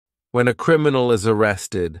When a criminal is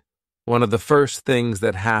arrested, one of the first things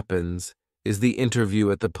that happens is the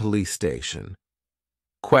interview at the police station.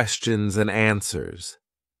 Questions and answers.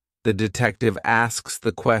 The detective asks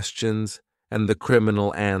the questions and the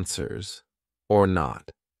criminal answers, or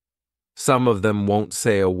not. Some of them won't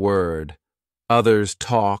say a word. Others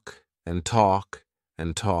talk and talk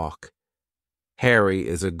and talk. Harry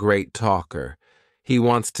is a great talker. He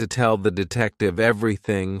wants to tell the detective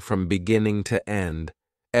everything from beginning to end,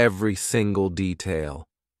 every single detail.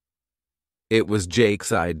 "It was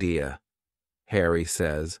Jake's idea," Harry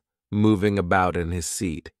says, moving about in his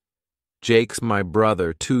seat. "Jake's my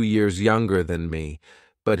brother, 2 years younger than me,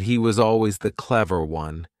 but he was always the clever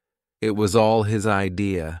one. It was all his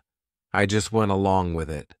idea. I just went along with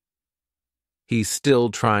it." He's still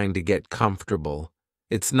trying to get comfortable.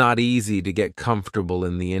 It's not easy to get comfortable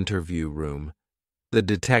in the interview room. The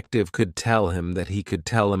detective could tell him that he could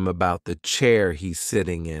tell him about the chair he's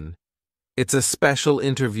sitting in. It's a special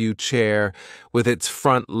interview chair with its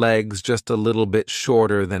front legs just a little bit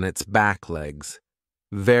shorter than its back legs.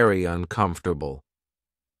 Very uncomfortable.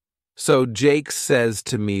 "So Jake says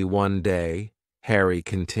to me one day," Harry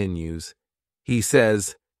continues, he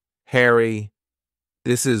says, "Harry,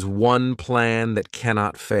 this is one plan that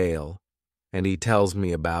cannot fail," and he tells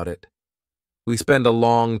me about it. We spend a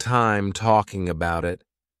long time talking about it,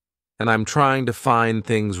 and I'm trying to find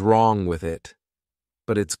things wrong with it,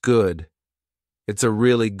 but it's good. It's a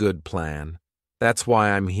really good plan. That's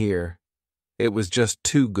why I'm here. It was just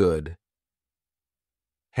too good."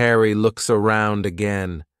 Harry looks around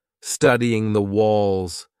again, studying the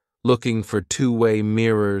walls, looking for two-way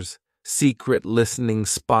mirrors, secret listening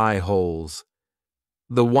spy holes.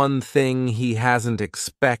 The one thing he hasn't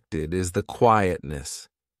expected is the quietness.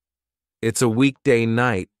 It's a weekday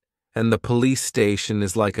night, and the police station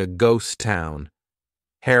is like a ghost town.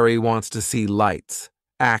 Harry wants to see lights,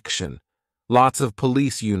 action, lots of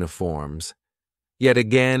police uniforms. Yet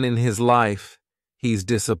again in his life, he's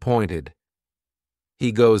disappointed.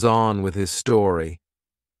 He goes on with his story.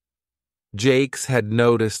 Jakes had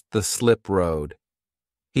noticed the slip road.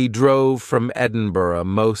 He drove from Edinburgh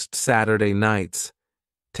most Saturday nights,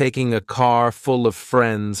 taking a car full of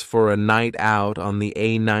friends for a night out on the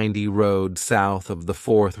A90 road south of the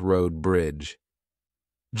Forth Road Bridge.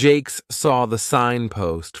 Jakes saw the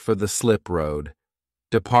signpost for the slip road,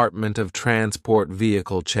 Department of Transport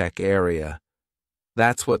Vehicle Check Area.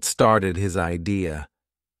 That's what started his idea.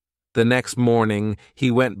 The next morning, he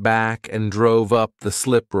went back and drove up the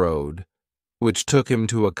slip road, which took him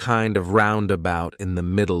to a kind of roundabout in the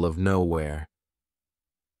middle of nowhere.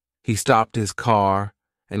 He stopped his car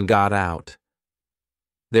and got out.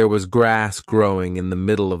 There was grass growing in the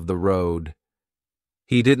middle of the road.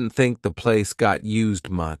 He didn't think the place got used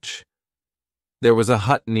much. There was a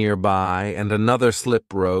hut nearby, and another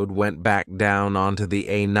slip road went back down onto the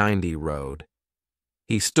A90 road.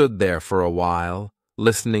 He stood there for a while,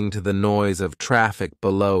 listening to the noise of traffic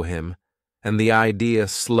below him, and the idea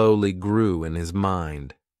slowly grew in his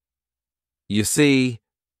mind. "You see,"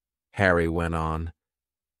 Harry went on,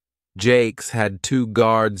 "Jakes had 2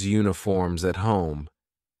 guards' uniforms at home.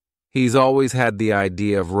 He's always had the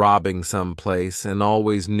idea of robbing someplace and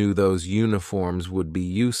always knew those uniforms would be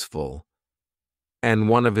useful. And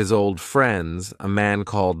one of his old friends, a man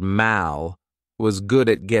called Mal, was good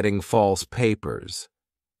at getting false papers.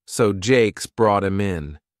 So Jakes brought him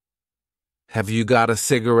in. Have you got a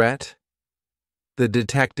cigarette?" The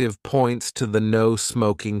detective points to the no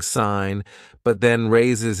smoking sign, but then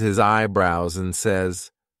raises his eyebrows and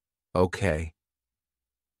says, "Okay."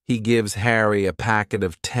 He gives Harry a packet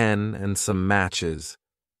of 10 and some matches.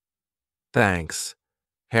 "Thanks."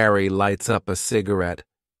 Harry lights up a cigarette,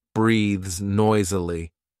 breathes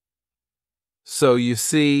noisily. "So you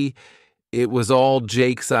see, it was all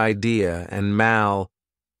Jake's idea, and Mal,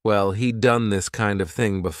 well, he'd done this kind of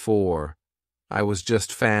thing before. I was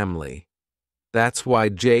just family. That's why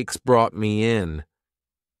Jakes brought me in.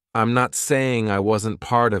 I'm not saying I wasn't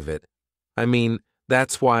part of it. I mean,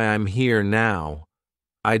 that's why I'm here now.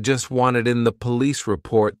 I just wanted in the police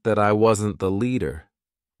report that I wasn't the leader,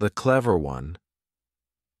 the clever one."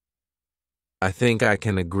 "I think I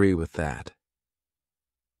can agree with that,"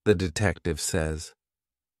 the detective says.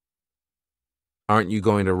 "Aren't you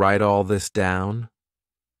going to write all this down?"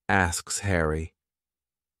 asks Harry.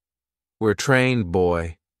 "We're trained,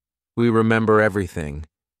 boy. We remember everything,"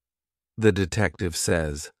 the detective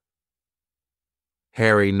says.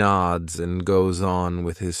 Harry nods and goes on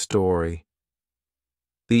with his story.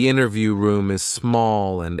 The interview room is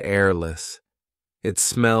small and airless. It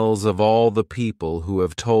smells of all the people who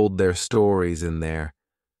have told their stories in there.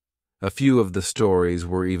 A few of the stories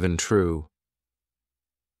were even true.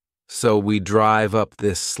 So we drive up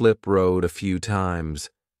this slip road a few times.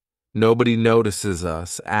 Nobody notices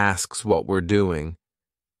us, asks what we're doing.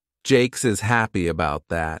 Jakes is happy about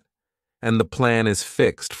that, and the plan is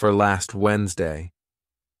fixed for last Wednesday.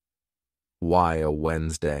 Why a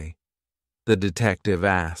Wednesday? The detective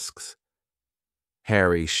asks.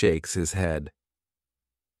 Harry shakes his head.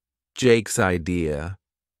 Jake's idea,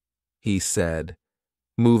 he said,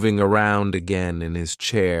 moving around again in his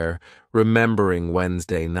chair, remembering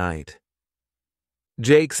Wednesday night.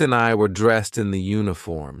 Jakes and I were dressed in the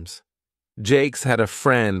uniforms. Jakes had a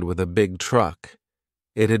friend with a big truck.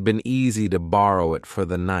 It had been easy to borrow it for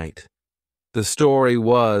the night. The story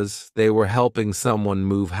was they were helping someone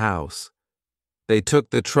move house. They took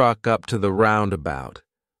the truck up to the roundabout,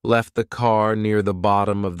 left the car near the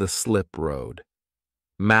bottom of the slip road.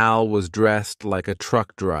 Mal was dressed like a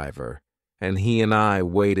truck driver, and he and I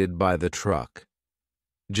waited by the truck.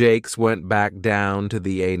 Jakes went back down to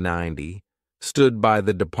the A90, stood by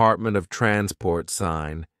the Department of Transport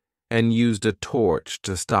sign, and used a torch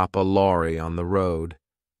to stop a lorry on the road.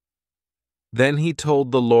 Then he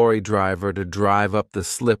told the lorry driver to drive up the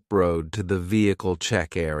slip road to the vehicle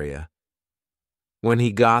check area. When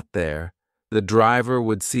he got there, the driver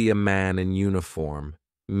would see a man in uniform,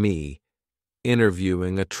 me,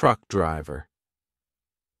 interviewing a truck driver.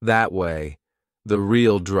 That way, the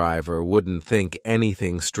real driver wouldn't think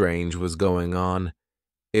anything strange was going on.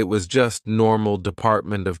 It was just normal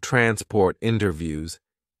Department of Transport interviews.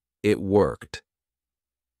 It worked.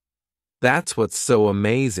 That's what's so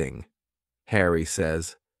amazing, Harry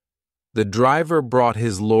says. The driver brought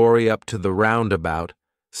his lorry up to the roundabout,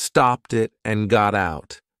 stopped it, and got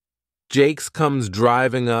out. Jakes comes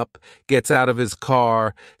driving up, gets out of his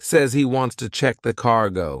car, says he wants to check the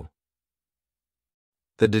cargo.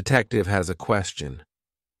 The detective has a question.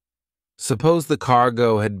 Suppose the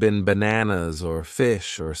cargo had been bananas or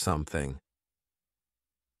fish or something.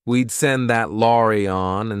 We'd send that lorry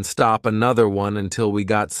on and stop another one until we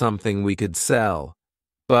got something we could sell.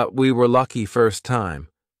 But we were lucky first time.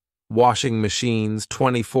 Washing machines,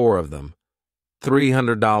 24 of them.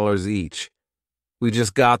 $300 each. We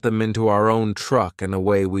just got them into our own truck and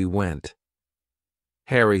away we went.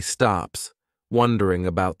 Harry stops, wondering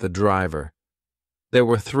about the driver. There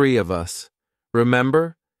were 3 of us.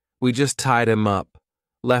 Remember? We just tied him up,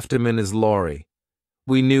 left him in his lorry.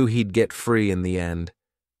 We knew he'd get free in the end.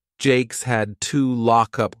 Jakes had 2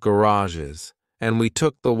 lock-up garages, and we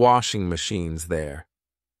took the washing machines there.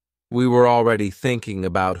 We were already thinking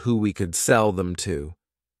about who we could sell them to.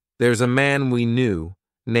 There's a man we knew,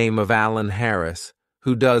 name of Alan Harris,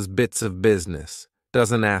 who does bits of business,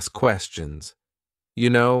 doesn't ask questions.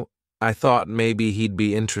 You know, I thought maybe he'd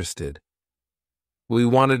be interested. We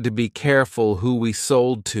wanted to be careful who we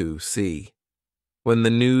sold to, see. When the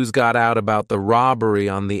news got out about the robbery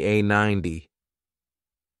on the A90.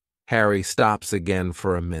 Harry stops again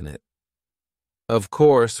for a minute. Of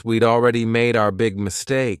course, we'd already made our big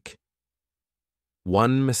mistake.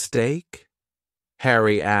 One mistake?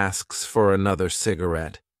 Harry asks for another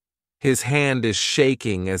cigarette. His hand is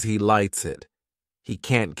shaking as he lights it. He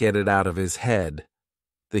can't get it out of his head.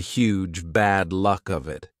 The huge bad luck of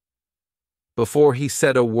it. Before he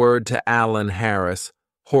said a word to Alan Harris,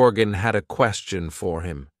 Horgan had a question for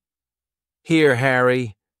him. Here,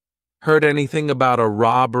 Harry. Heard anything about a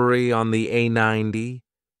robbery on the A90?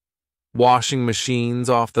 Washing machines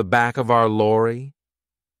off the back of our lorry?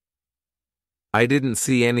 I didn't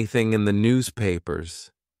see anything in the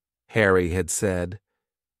newspapers, Harry had said,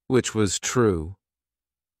 which was true.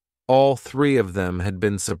 All 3 of them had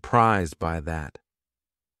been surprised by that.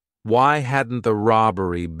 Why hadn't the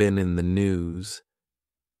robbery been in the news?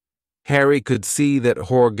 Harry could see that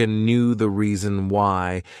Horgan knew the reason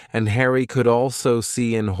why, and Harry could also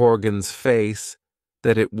see in Horgan's face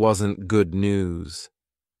that it wasn't good news.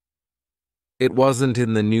 It wasn't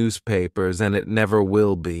in the newspapers, and it never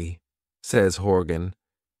will be, says Horgan.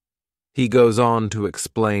 He goes on to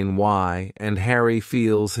explain why, and Harry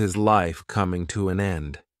feels his life coming to an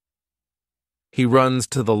end. He runs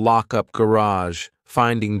to the lock-up garage,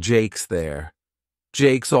 finding Jakes there.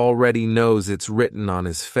 Jakes already knows it's written on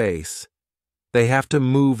his face. They have to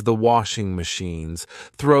move the washing machines,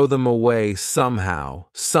 throw them away somehow,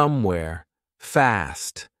 somewhere,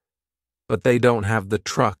 fast. But they don't have the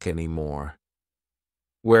truck anymore.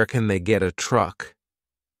 Where can they get a truck?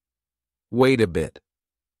 Wait a bit,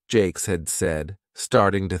 Jakes had said,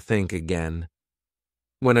 starting to think again.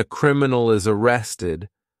 When a criminal is arrested,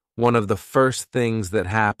 one of the first things that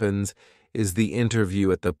happens is the interview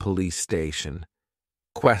at the police station.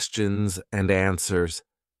 Questions and answers.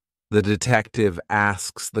 The detective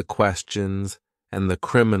asks the questions and the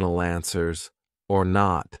criminal answers, or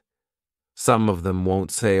not. Some of them won't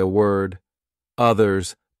say a word.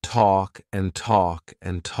 Others talk and talk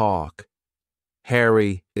and talk.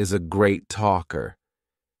 Harry is a great talker.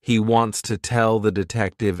 He wants to tell the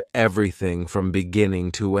detective everything from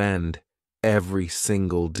beginning to end, every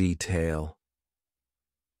single detail.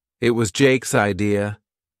 It was Jake's idea,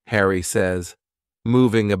 Harry says,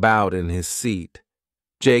 moving about in his seat.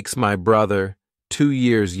 Jake's my brother, 2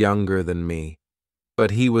 years younger than me, but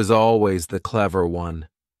he was always the clever one.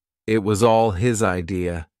 It was all his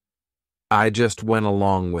idea. I just went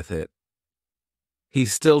along with it.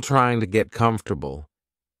 He's still trying to get comfortable.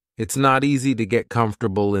 It's not easy to get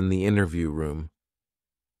comfortable in the interview room.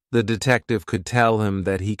 The detective could tell him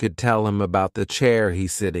that he could tell him about the chair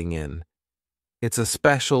he's sitting in. It's a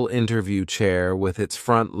special interview chair with its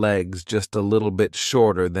front legs just a little bit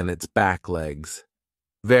shorter than its back legs.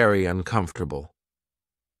 Very uncomfortable.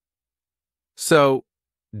 So,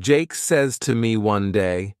 Jake says to me one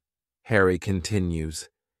day, Harry continues,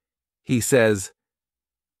 he says,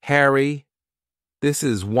 "Harry, this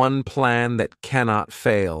is one plan that cannot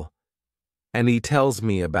fail," and he tells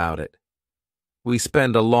me about it. We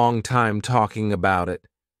spend a long time talking about it,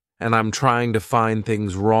 and I'm trying to find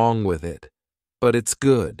things wrong with it, but it's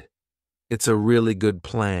good. It's a really good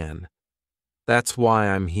plan. That's why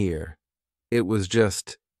I'm here. It was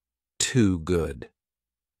just too good.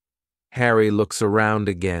 Harry looks around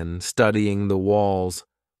again, studying the walls,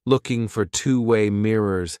 looking for two-way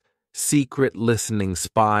mirrors, secret listening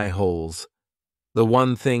spy holes. The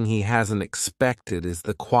one thing he hasn't expected is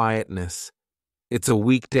the quietness. It's a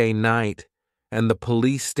weekday night, and the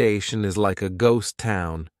police station is like a ghost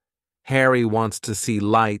town. Harry wants to see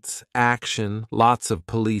lights, action, lots of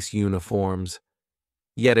police uniforms.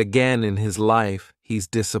 Yet again in his life, he's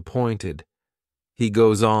disappointed. He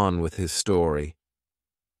goes on with his story.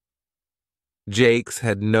 Jakes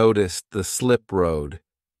had noticed the slip road.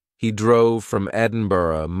 He drove from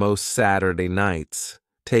Edinburgh most Saturday nights,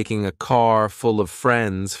 taking a car full of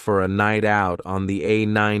friends for a night out on the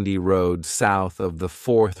A90 road south of the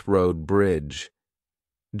Forth Road Bridge.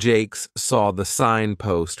 Jakes saw the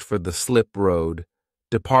signpost for the slip road,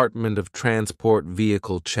 Department of Transport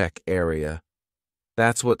Vehicle Check Area.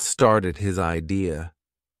 That's what started his idea.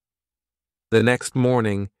 The next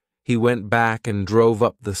morning, he went back and drove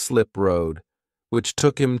up the slip road, which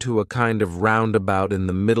took him to a kind of roundabout in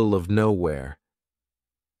the middle of nowhere.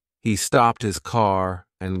 He stopped his car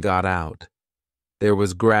and got out. There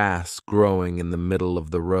was grass growing in the middle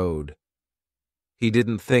of the road. He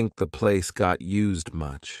didn't think the place got used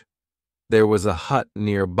much. There was a hut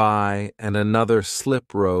nearby, and another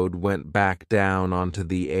slip road went back down onto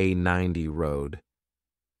the A90 road.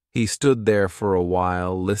 He stood there for a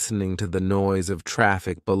while, listening to the noise of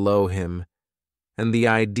traffic below him, and the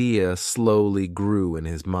idea slowly grew in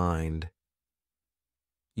his mind.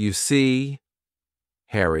 "You see,"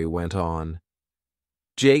 Harry went on,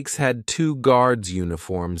 "Jakes had 2 guards'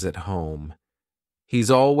 uniforms at home.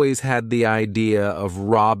 He's always had the idea of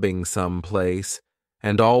robbing some place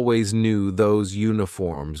and always knew those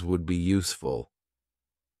uniforms would be useful.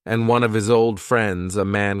 And one of his old friends, a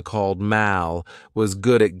man called Mal, was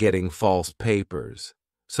good at getting false papers,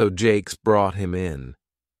 so Jakes brought him in.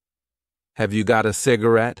 Have you got a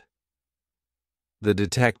cigarette?" The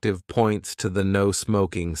detective points to the no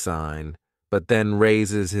smoking sign, but then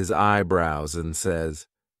raises his eyebrows and says,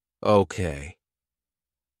 "Okay."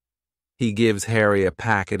 He gives Harry a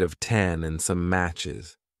packet of 10 and some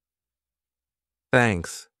matches.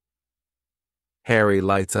 "Thanks." Harry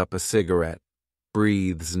lights up a cigarette,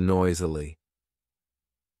 breathes noisily.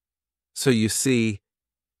 "So you see,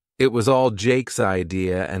 it was all Jake's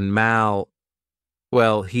idea, and Mal,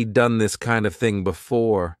 well, he'd done this kind of thing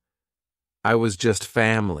before. I was just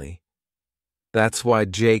family. That's why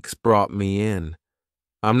Jakes brought me in.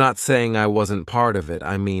 I'm not saying I wasn't part of it.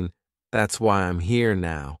 I mean, that's why I'm here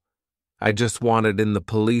now. I just wanted in the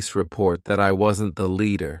police report that I wasn't the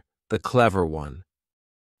leader, the clever one."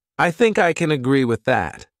 "I think I can agree with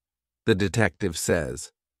that," the detective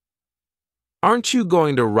says. "Aren't you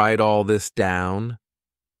going to write all this down?"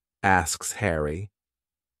 asks Harry.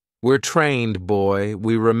 "We're trained, boy.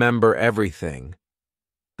 We remember everything,"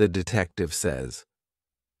 the detective says.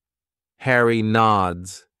 Harry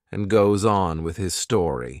nods and goes on with his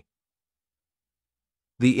story.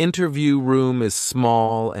 The interview room is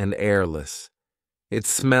small and airless. It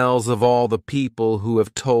smells of all the people who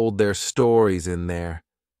have told their stories in there.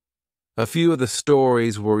 A few of the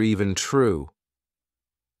stories were even true.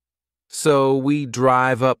 So we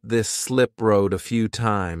drive up this slip road a few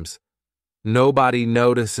times. Nobody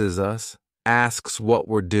notices us, asks what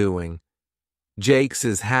we're doing. Jakes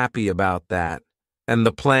is happy about that, and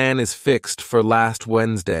the plan is fixed for last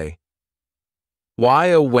Wednesday. Why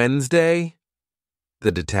a Wednesday?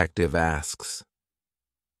 The detective asks.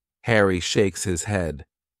 Harry shakes his head.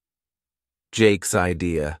 Jake's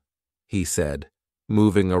idea, he said,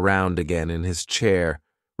 moving around again in his chair,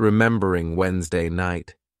 remembering Wednesday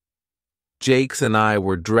night. Jake's and I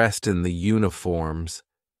were dressed in the uniforms.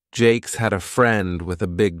 Jake's had a friend with a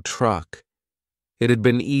big truck. It had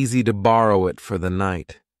been easy to borrow it for the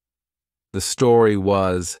night. The story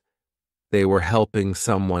was, they were helping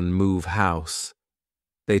someone move house.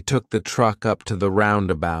 They took the truck up to the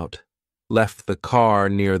roundabout, left the car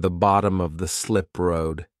near the bottom of the slip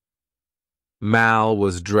road. Mal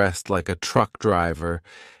was dressed like a truck driver,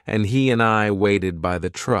 and he and I waited by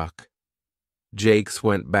the truck. Jake's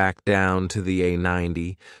went back down to the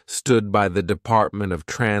A90, stood by the Department of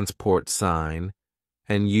Transport sign,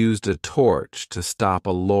 and used a torch to stop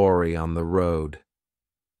a lorry on the road.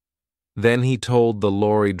 Then he told the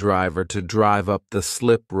lorry driver to drive up the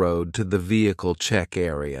slip road to the vehicle check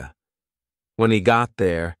area. When he got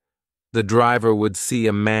there, the driver would see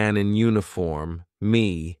a man in uniform,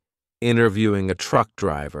 me, interviewing a truck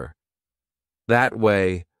driver. That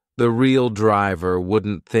way, the real driver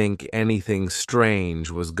wouldn't think anything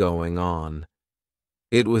strange was going on.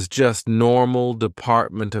 It was just normal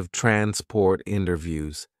Department of Transport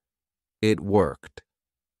interviews. It worked.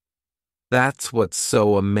 That's what's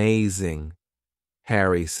so amazing,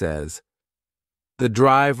 Harry says. The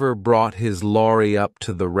driver brought his lorry up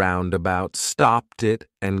to the roundabout, stopped it,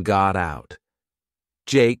 and got out.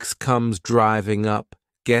 Jake's comes driving up,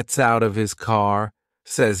 gets out of his car,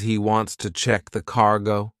 says he wants to check the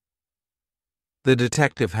cargo. The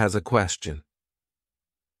detective has a question.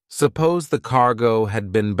 Suppose the cargo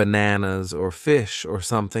had been bananas or fish or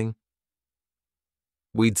something.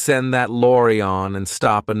 We'd send that lorry on and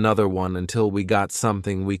stop another one until we got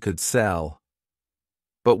something we could sell.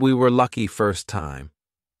 But we were lucky first time.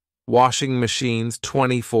 Washing machines,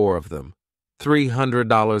 24 of them,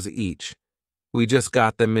 $300 each. We just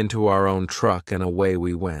got them into our own truck and away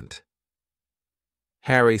we went.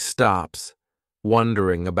 Harry stops,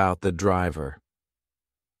 wondering about the driver.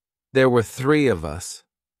 There were 3 of us.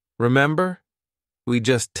 Remember? We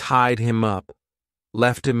just tied him up,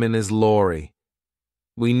 left him in his lorry.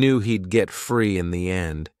 We knew he'd get free in the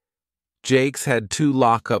end. Jake's had 2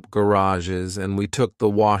 lock-up garages, and we took the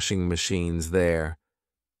washing machines there.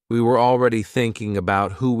 We were already thinking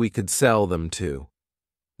about who we could sell them to.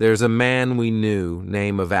 There's a man we knew,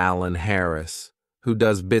 name of Alan Harris, who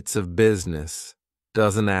does bits of business,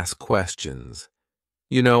 doesn't ask questions.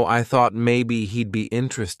 You know, I thought maybe he'd be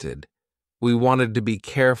interested. We wanted to be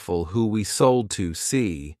careful who we sold to,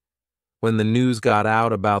 see, when the news got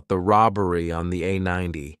out about the robbery on the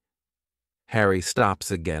A90. Harry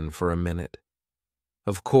stops again for a minute.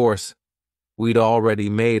 Of course, we'd already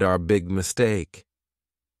made our big mistake.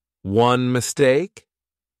 One mistake?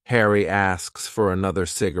 Harry asks for another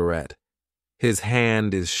cigarette. His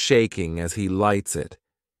hand is shaking as he lights it.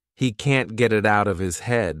 He can't get it out of his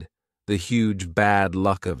head, the huge bad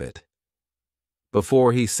luck of it.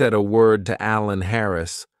 Before he said a word to Alan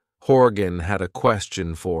Harris, Horgan had a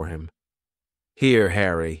question for him. Here,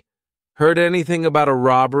 Harry. Heard anything about a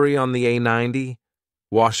robbery on the A90?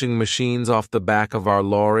 Washing machines off the back of our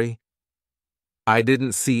lorry? I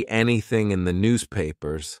didn't see anything in the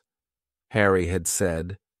newspapers, Harry had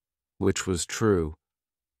said, which was true.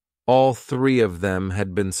 All 3 of them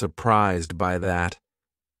had been surprised by that.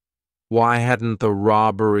 Why hadn't the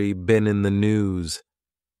robbery been in the news?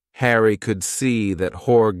 Harry could see that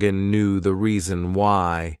Horgan knew the reason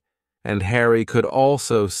why, and Harry could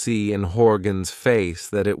also see in Horgan's face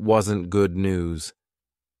that it wasn't good news.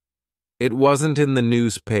 It wasn't in the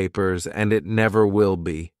newspapers, and it never will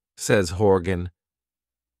be, says Horgan.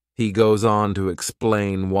 He goes on to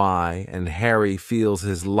explain why, and Harry feels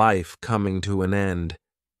his life coming to an end.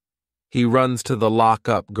 He runs to the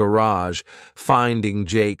lock-up garage, finding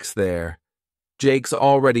Jake's there. Jake's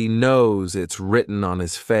already knows it's written on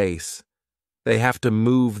his face. They have to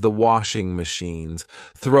move the washing machines,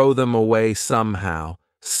 throw them away somehow,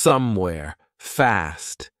 somewhere,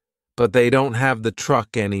 fast. But they don't have the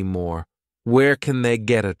truck anymore. Where can they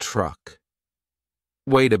get a truck?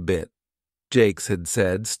 Wait a bit, Jake's had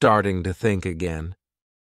said, starting to think again.